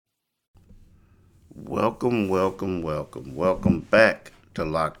Welcome back to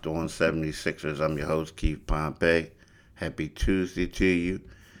Locked On 76ers. I'm your host, Keith Pompey. Happy Tuesday to you.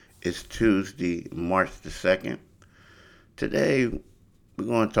 It's Tuesday, March the 2nd. Today, we're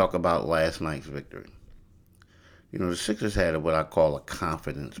going to talk about last night's victory. The Sixers had what I call a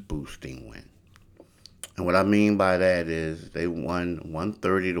confidence boosting win. And what I mean by that is they won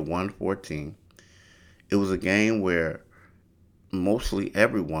 130 to 114. It was a game where mostly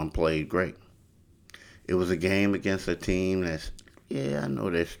everyone played great. It was a game against a team I know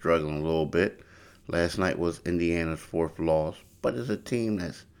they're struggling a little bit. Last night was Indiana's fourth loss, but it's a team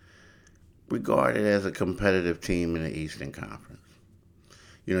that's regarded as a competitive team in the Eastern Conference.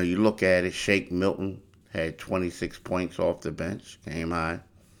 You look at it, Shake Milton had 26 points off the bench, game high.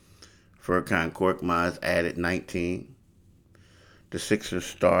 Furkan Korkmaz added 19. The Sixers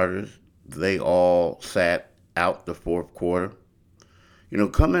starters, they all sat out the fourth quarter.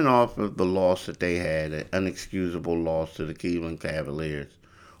 Coming off of the loss that they had, an unexcusable loss to the Cleveland Cavaliers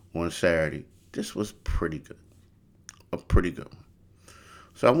on Saturday, this was pretty good. A pretty good one.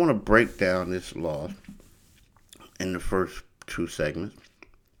 So I want to break down this loss in the first two segments.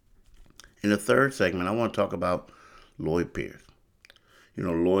 In the third segment, I want to talk about Lloyd Pierce.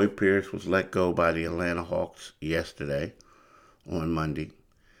 Lloyd Pierce was let go by the Atlanta Hawks yesterday on Monday,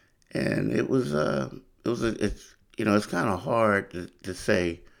 and it's kind of hard to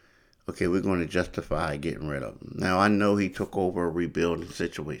say, okay, we're going to justify getting rid of him. Now, I know he took over a rebuilding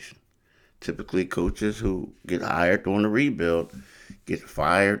situation. Typically, coaches who get hired on a rebuild get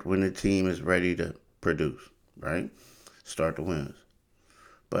fired when the team is ready to produce, right? Start the wins.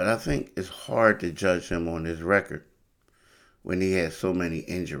 But I think it's hard to judge him on his record when he has so many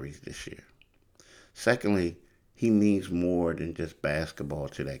injuries this year. Secondly, he means more than just basketball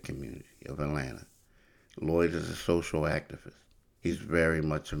to that community of Atlanta. Lloyd is a social activist. He's very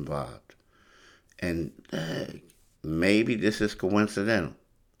much involved. And maybe this is coincidental.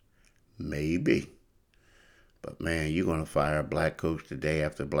 Maybe. But man, you're going to fire a black coach the day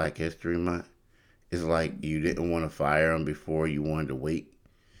after Black History Month? It's like you didn't want to fire him before you wanted to wait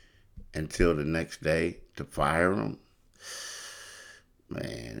until the next day to fire him.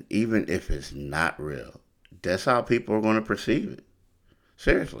 Man, even if it's not real, that's how people are going to perceive it.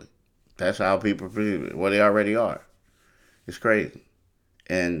 Seriously. That's how people perceive it. Well, they already are. It's crazy.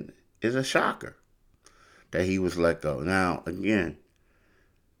 And it's a shocker that he was let go. Now, again,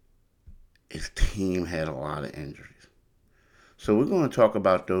 his team had a lot of injuries. So we're going to talk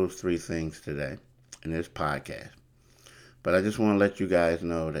about those three things today in this podcast. But I just want to let you guys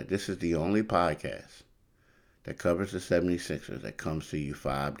know that this is the only podcast that covers the 76ers that comes to you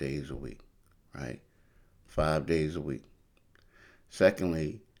 5 days a week, right? 5 days a week.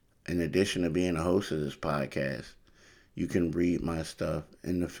 Secondly, in addition to being a host of this podcast, you can read my stuff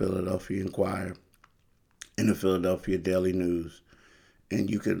in the Philadelphia Inquirer, in the Philadelphia Daily News, and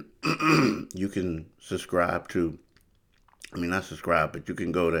you can you can subscribe to, not subscribe, but you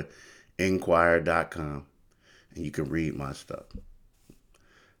can go to Inquirer.com and you can read my stuff.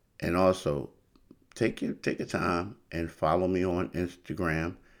 And also, take your time and follow me on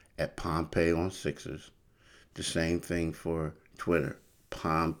Instagram at Pompey on Sixers. The same thing for Twitter,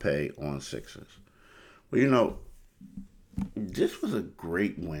 Pompey on Sixers. Well, this was a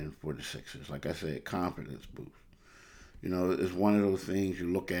great win for the Sixers. Like I said, confidence boost. It's one of those things you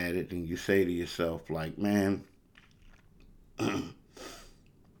look at it and you say to yourself, like, man,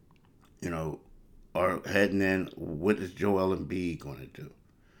 are heading in, what is Joel Embiid going to do?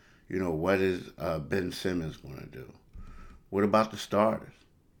 What is Ben Simmons going to do? What about the starters?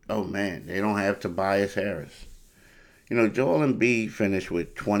 Oh, man, they don't have Tobias Harris. Joel Embiid finished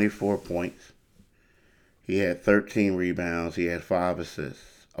with 24 points. He had 13 rebounds. He had 5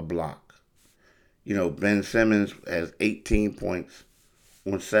 assists, a block. Ben Simmons has 18 points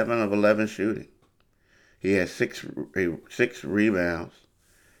on 7 of 11 shooting. He had six rebounds.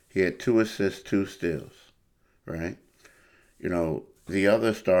 He had 2 assists, 2 steals, right? The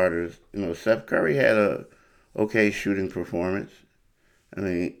other starters, Steph Curry had a okay shooting performance.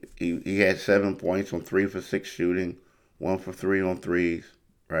 He had 7 points on 3 for 6 shooting, 1 for 3 on threes,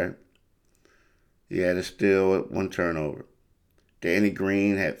 right? He had a steal, 1 turnover. Danny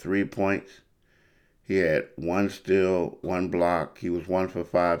Green had 3 points. He had 1 steal, 1 block. He was 1 for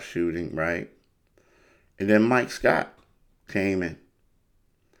 5 shooting, right? And then Mike Scott came in.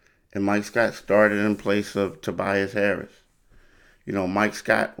 And Mike Scott started in place of Tobias Harris. Mike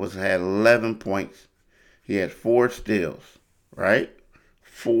Scott had 11 points. He had 4 steals, right?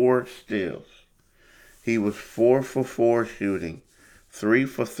 4 steals. He was 4 for 4 shooting, 3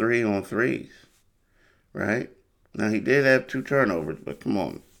 for 3 on threes, right? Now, he did have 2 turnovers, but come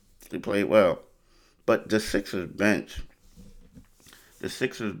on. He played well. But the Sixers bench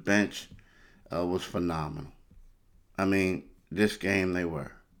was phenomenal. I mean, this game they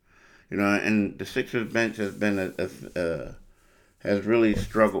were, and the Sixers bench has really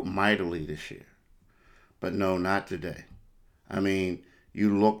struggled mightily this year. But no, not today. I mean,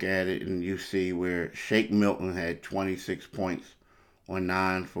 you look at it and you see where Shake Milton had 26 points on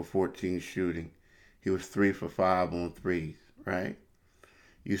 9 for 14 shooting. He was 3 for 5 on threes, right?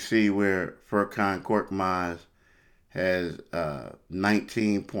 You see where Furkan Korkmaz has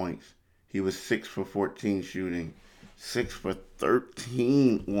 19 points. He was 6 for 14 shooting, 6 for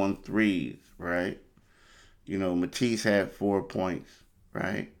 13 on threes, right? Matisse had 4 points,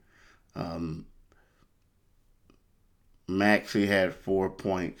 right? Um, Maxey had 4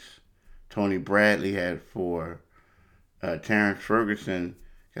 points. Tony Bradley had four. Terrence Ferguson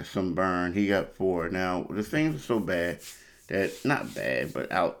got some burn. He got four. Now, the things are so bad that, not bad,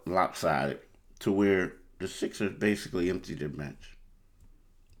 but out lopsided to where the Sixers basically emptied their bench.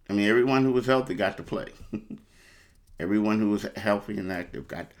 I mean, everyone who was healthy got to play. Everyone who was healthy and active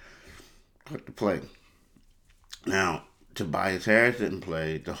got to play. Now, Tobias Harris didn't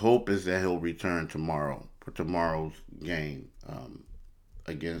play. The hope is that he'll return tomorrow for tomorrow's game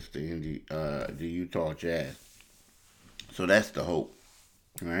against the Utah Jazz. So that's the hope,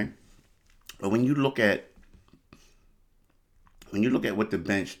 right? But when you look at what the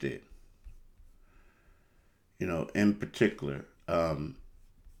bench did, in particular,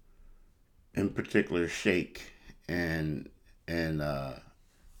 Shake and and uh,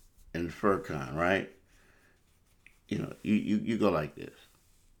 and Furcon, right? You go like this.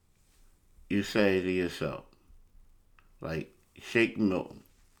 You say to yourself, like Shake Milton,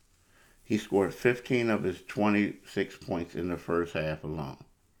 he scored 15 of his 26 points in the first half alone,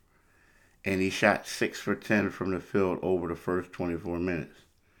 and he shot 6 for 10 from the field over the first 24 minutes.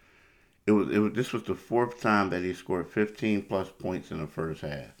 This was the fourth time that he scored 15 plus points in the first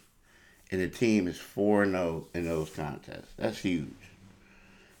half, and the team is 4-0 in those contests. That's huge.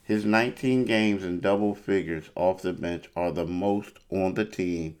 His 19 games in double figures off the bench are the most on the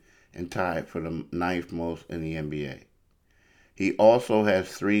team and tied for the ninth most in the NBA. He also has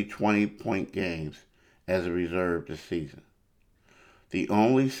three 20-point games as a reserve this season. The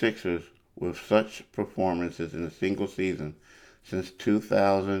only Sixers with such performances in a single season since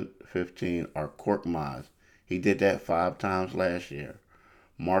 2015 are Korkmaz. He did that 5 times last year.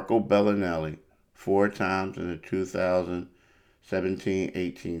 Marco Bellinelli, 4 times in the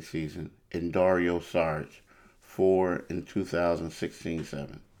 2017-18 season, and Dario Saric, 4 in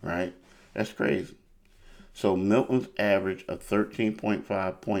 2016-17. Right? That's crazy. So Milton's average of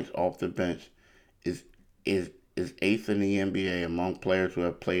 13.5 points off the bench is is eighth in the NBA among players who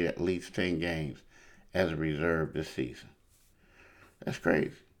have played at least 10 games as a reserve this season. That's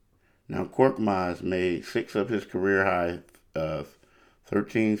crazy. Now Korkmaz made six of his career high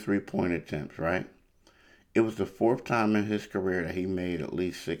 13 three-point attempts, right? It was the fourth time in his career that he made at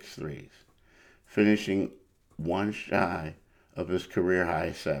least six threes, finishing one shy of his career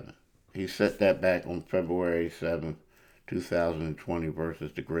high seven. He set that back on February 7th, 2020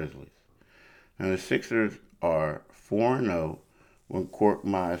 versus the Grizzlies. Now the Sixers are 4-0 when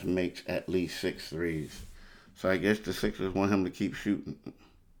Korkmaz makes at least six threes. So I guess the Sixers want him to keep shooting.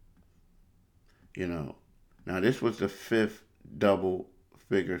 You know. Now this was the fifth double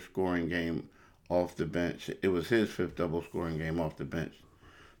figure scoring game off the bench. It was his fifth double scoring game off the bench.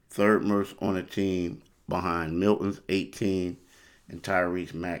 Third most on the team behind Milton's 18 and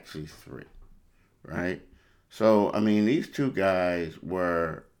Tyrese Maxey's 3. Right? So, I mean, these two guys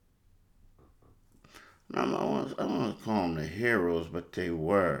were, I don't want to call them the heroes, but they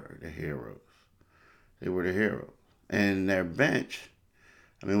were the heroes. They were the heroes. And their bench,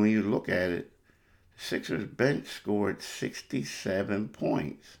 I mean, when you look at it, the Sixers bench scored 67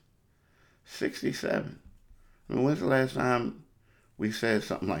 points. 67. I mean, when's the last time we said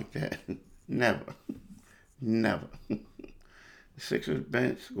something like that? Never. Never. The Sixers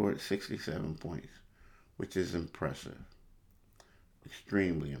bench scored 67 points, which is impressive.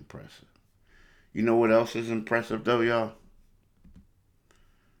 Extremely impressive. You know what else is impressive, though, y'all?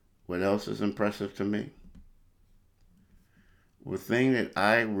 What else is impressive to me? The thing that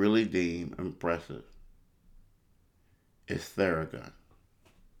I really deem impressive is Theragun.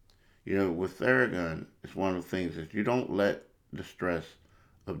 With Theragun, it's one of the things that you don't let the stress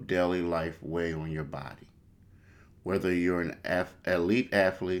of daily life weigh on your body. Whether you're an elite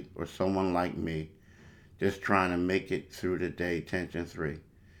athlete or someone like me, just trying to make it through the day tension free,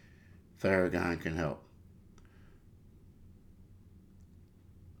 Theragun can help.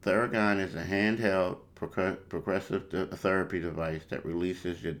 Theragun is a handheld progressive therapy device that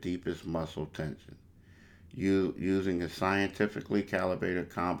releases your deepest muscle tension. using a scientifically calibrated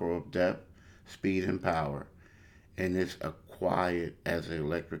combo of depth, speed, and power, and it's as quiet as an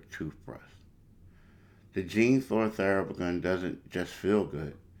electric toothbrush. The Gene Thor Theragun doesn't just feel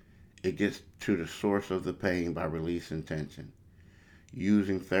good, it gets to the source of the pain by releasing tension.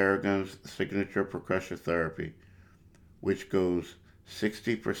 Using Theragun's signature percussion therapy, which goes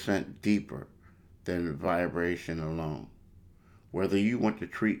 60% deeper than vibration alone. Whether you want to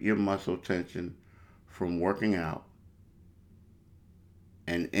treat your muscle tension from working out,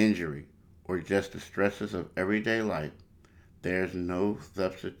 an injury, or just the stresses of everyday life, there's no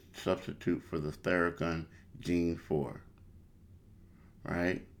substitute for the Theragun Gene 4.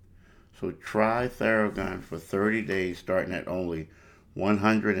 Right? So try Theragun for 30 days starting at only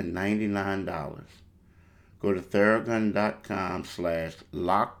 $199. Go to Theragun.com slash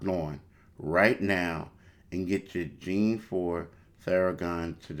locked on right now and get your Gene 4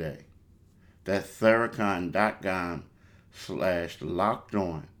 Theragun today. That's Theragun.com slash locked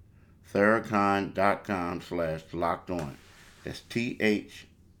on. Theragun.com slash locked on. That's THERAGON.com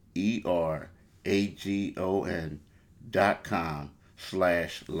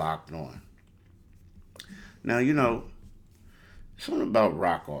 /locked on. Now, something about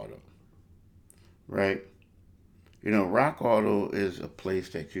Rock Auto, right? Rock Auto is a place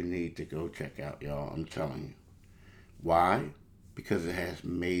that you need to go check out, y'all. I'm telling you. Why? Because it has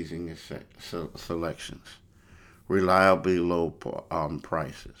amazing selections, reliably low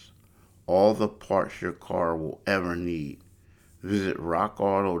prices, all the parts your car will ever need. Visit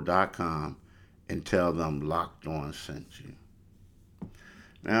rockauto.com and tell them Locked On sent you.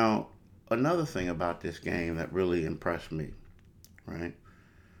 Now, another thing about this game that really impressed me, right,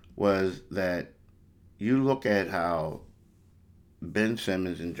 was that you look at how Ben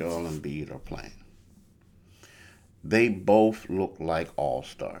Simmons and Joel Embiid are playing. They both look like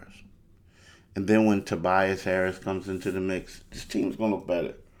all-stars. And then when Tobias Harris comes into the mix, this team's going to look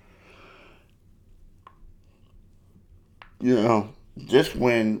better. This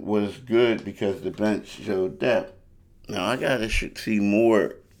win was good because the bench showed depth. Now, I got to see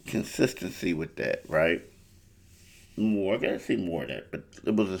more consistency with that, right? I got to see more of that, but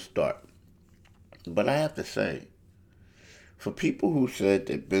it was a start. But I have to say, for people who said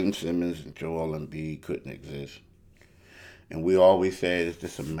that Ben Simmons and Joel Embiid couldn't exist, and we always said it's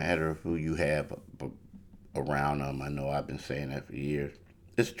just a matter of who you have around them. I know I've been saying that for years.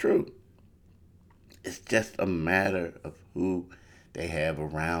 It's true. It's just a matter of who they have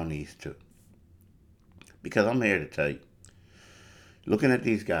around these two. Because I'm here to tell you, looking at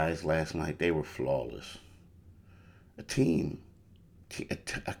these guys last night, they were flawless. A team,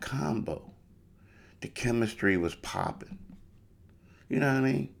 a combo. The chemistry was popping. You know what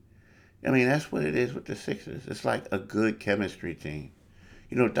I mean? That's what it is with the Sixers. It's like a good chemistry team.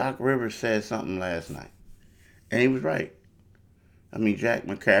 Doc Rivers said something last night, and he was right. Jack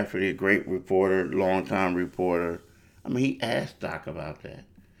McCafferty, a great reporter, longtime reporter, he asked Doc about that.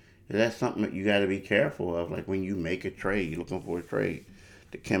 That's something that you got to be careful of. Like when you make a trade, you're looking for a trade,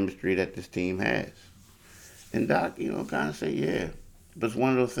 the chemistry that this team has. And Doc, kind of say, yeah. But it's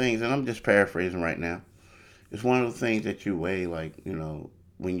one of those things, and I'm just paraphrasing right now. It's one of those things that you weigh, like,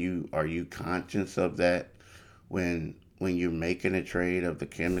 are you conscious of that when you're making a trade of the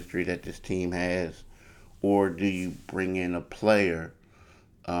chemistry that this team has, or do you bring in a player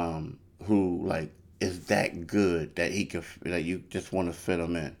who is that good that that you just want to fit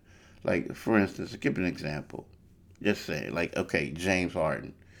him in? Like, for instance, give an example. Just say, okay, James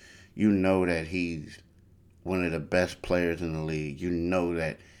Harden. You know that he's one of the best players in the league. You know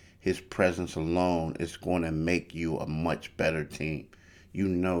that his presence alone is going to make you a much better team. You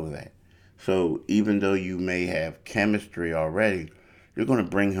know that. So even though you may have chemistry already, you're going to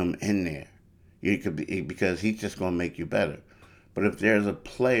bring him in there. You could be, because he's just going to make you better. But if there's a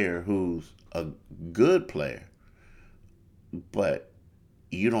player who's a good player, but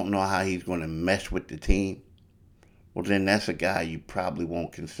you don't know how he's going to mesh with the team, well, then that's a guy you probably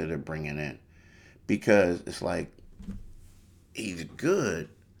won't consider bringing in. Because it's like, he's good,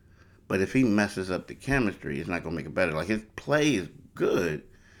 but if he messes up the chemistry, it's not going to make it better. Like, his play is good,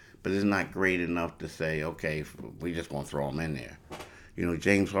 but it's not great enough to say, okay, we just going to throw him in there.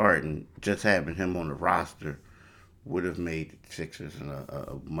 James Harden, just having him on the roster would have made the Sixers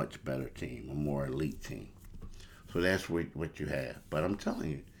a much better team, a more elite team. So that's what you have. But I'm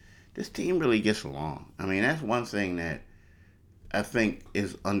telling you, this team really gets along. That's one thing that I think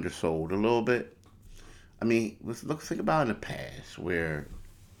is undersold a little bit. Let's think about in the past where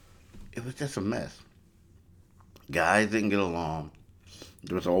it was just a mess. Guys didn't get along.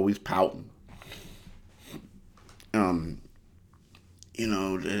 There was always pouting.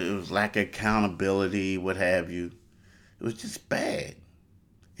 it was lack of accountability, what have you. It was just bad.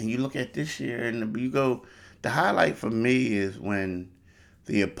 And you look at this year, and you go, the highlight for me is when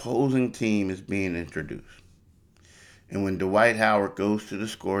the opposing team is being introduced. And when Dwight Howard goes to the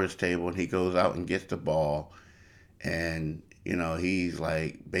scorer's table and he goes out and gets the ball, and, he's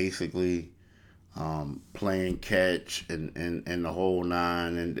like basically playing catch and the whole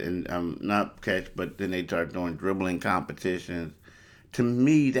nine, and not catch, but then they start doing dribbling competitions. To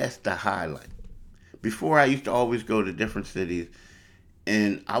me, that's the highlight. Before, I used to always go to different cities,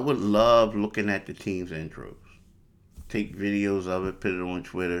 and I would love looking at the team's intros. Take videos of it, put it on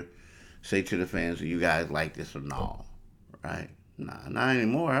Twitter, say to the fans, "Do you guys like this or no?" Right? Nah, not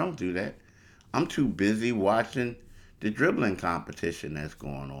anymore. I don't do that. I'm too busy watching the dribbling competition that's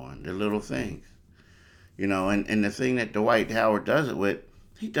going on, the little things. And the thing that Dwight Howard does it with,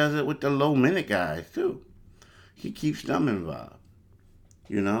 he does it with the low minute guys too. He keeps them involved,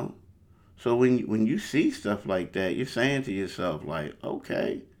 you know? So when you see stuff like that, you're saying to yourself, like,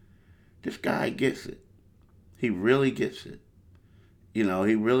 okay, this guy gets it. He really gets it. He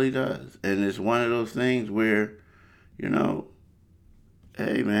really does. And it's one of those things where, you know,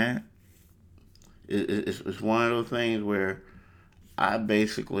 hey, man, it's one of those things where I'm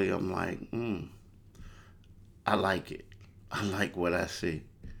like, I like it. I like what I see.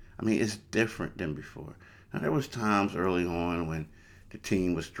 I mean, it's different than before. Now, there was times early on when the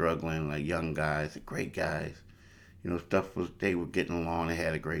team was struggling, like young guys, great guys. They were getting along, they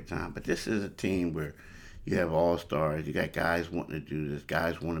had a great time. But this is a team where you have all stars. You got guys wanting to do this,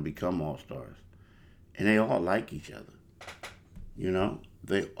 guys want to become all stars, and they all like each other.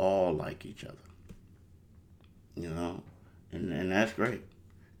 They all like each other. You know, and that's great.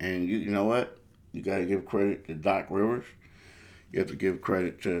 And you know what? You got to give credit to Doc Rivers. You have to give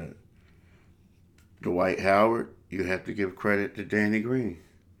credit to Dwight Howard. You have to give credit to Danny Green.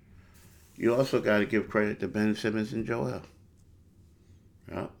 You also got to give credit to Ben Simmons and Joel.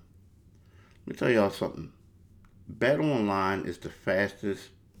 Yeah. Let me tell y'all something. Bet online is the fastest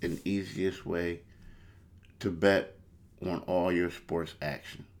and easiest way to bet on all your sports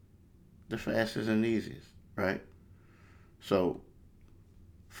action. The fastest and easiest, right? So,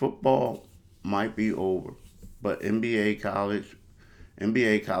 football might be over, but NBA, college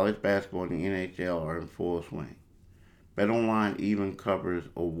basketball, and the NHL are in full swing. BetOnline even covers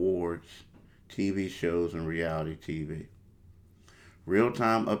awards, TV shows, and reality TV.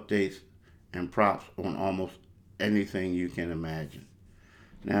 Real-time updates and props on almost anything you can imagine.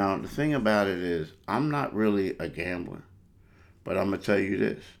 Now, the thing about it is, I'm not really a gambler, but I'm going to tell you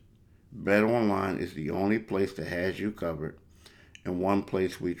this. BetOnline is the only place that has you covered and one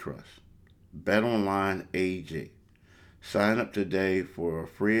place we trust. BetOnline AG. Sign up today for a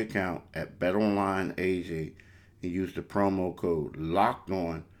free account at BetOnline AG and use the promo code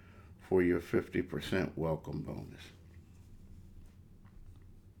LOCKEDON for your 50% welcome bonus.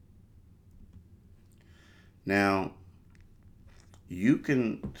 Now, you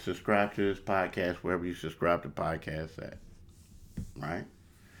can subscribe to this podcast wherever you subscribe to podcasts at, right?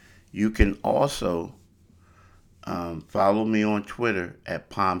 You can also follow me on Twitter at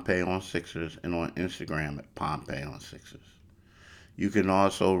Pompey on Sixers and on Instagram at Pompey on Sixers. You can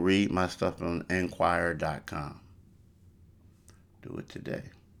also read my stuff on Enquirer.com. Do it today.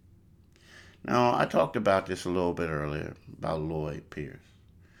 Now, I talked about this a little bit earlier, about Lloyd Pierce.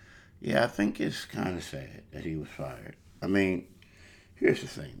 Yeah, I think it's kind of sad that he was fired. I mean, here's the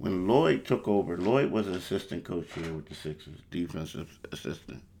thing. When Lloyd took over, Lloyd was an assistant coach here with the Sixers, defensive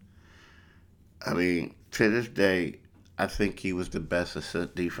assistant. I mean, to this day, I think he was the best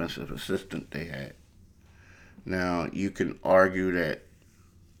defensive assistant they had. Now, you can argue that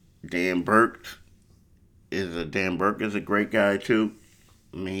Dan Burke is a great guy too.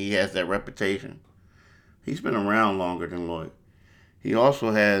 I mean, he has that reputation. He's been around longer than Lloyd. He also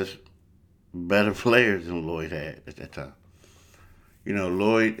has better players than Lloyd had at that time.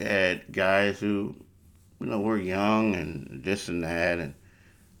 Lloyd had guys who, were young and this and that, and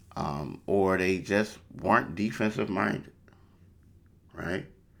or they just weren't defensive minded, right?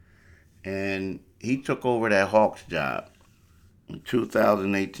 And he took over that Hawks job in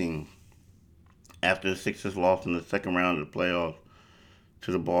 2018 after the Sixers lost in the second round of the playoffs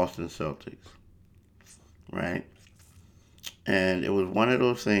to the Boston Celtics, right? And it was one of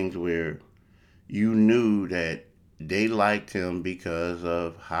those things where you knew that they liked him because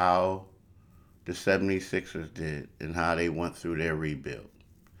of how the 76ers did and how they went through their rebuild.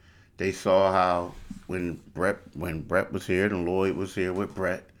 They saw how when Brett was here and Lloyd was here with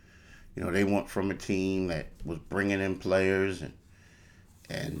Brett, they went from a team that was bringing in players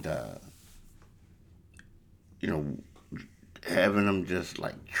and having them just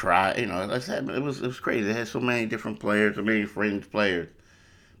like try, it was crazy. They had so many different players, so many fringe players,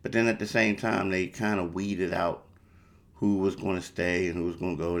 but then at the same time they kind of weeded out who was going to stay and who was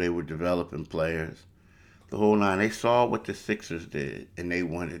going to go. They were developing players, the whole nine. They saw what the Sixers did and they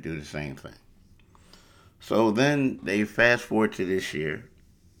wanted to do the same thing. So then they fast forward to this year.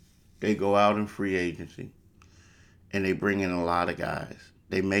 They go out in free agency and they bring in a lot of guys.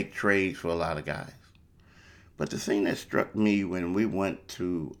 They make trades for a lot of guys. But the thing that struck me when we went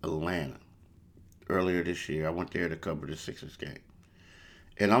to Atlanta earlier this year, I went there to cover the Sixers game.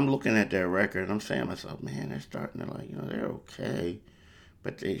 And I'm looking at their record and I'm saying to myself, man, they're starting to they're okay,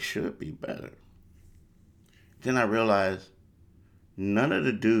 but they should be better. Then I realized none of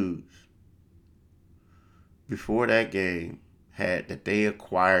the dudes before that game had that they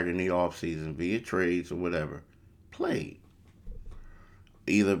acquired in the offseason via trades or whatever played.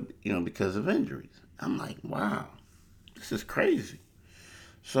 Either, because of injuries. I'm like, wow, this is crazy.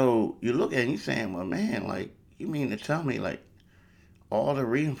 So you look at it and you're saying, well, man, you mean to tell me, all the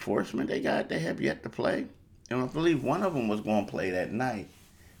reinforcement they got, they have yet to play? And I believe one of them was going to play that night,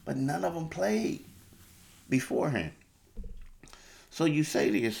 but none of them played beforehand. So you say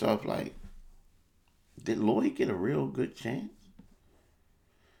to yourself, did Lloyd get a real good chance?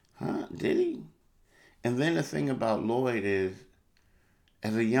 Huh? Did he? And then the thing about Lloyd is,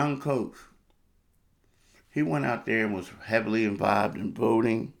 as a young coach, he went out there and was heavily involved in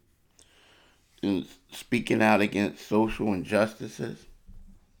voting and speaking out against social injustices.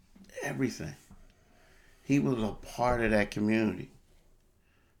 Everything. He was a part of that community.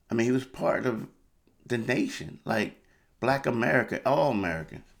 I mean, he was part of the nation. Black America, all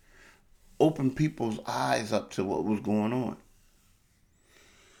Americans. Opened people's eyes up to what was going on.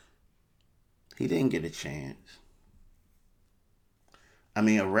 He didn't get a chance. I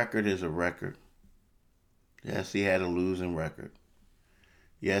mean, a record is a record. Yes, he had a losing record.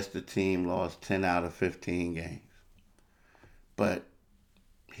 Yes, the team lost 10 out of 15 games. But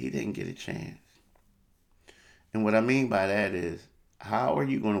he didn't get a chance. And what I mean by that is, how are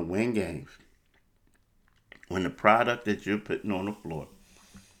you going to win games when the product that you're putting on the floor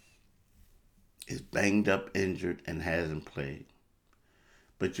is banged up, injured, and hasn't played?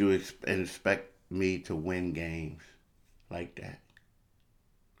 But you expect me to win games like that.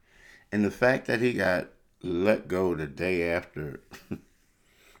 And the fact that he got let go the day after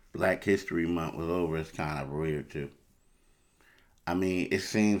Black History Month was over is kind of weird too. I mean, it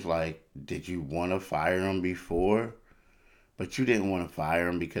seems like, did you want to fire him before, but you didn't want to fire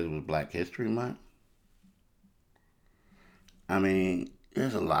him because it was Black History Month? I mean,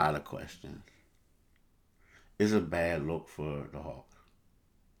 there's a lot of questions. It's a bad look for the Hawks.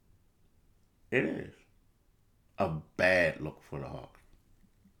 It is a bad look for the Hawks.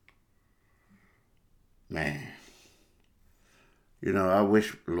 Man, I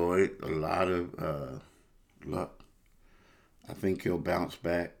wish Lloyd a lot of luck. I think he'll bounce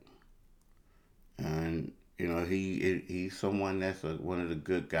back, and he's someone that's one of the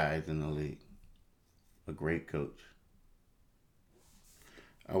good guys in the league, a great coach.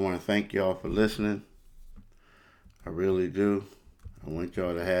 I want to thank y'all for listening. I really do. I want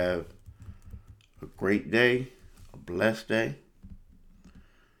y'all to have a great day, a blessed day,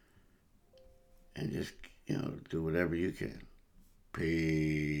 and just do whatever you can.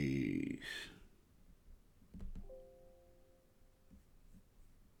 Peace.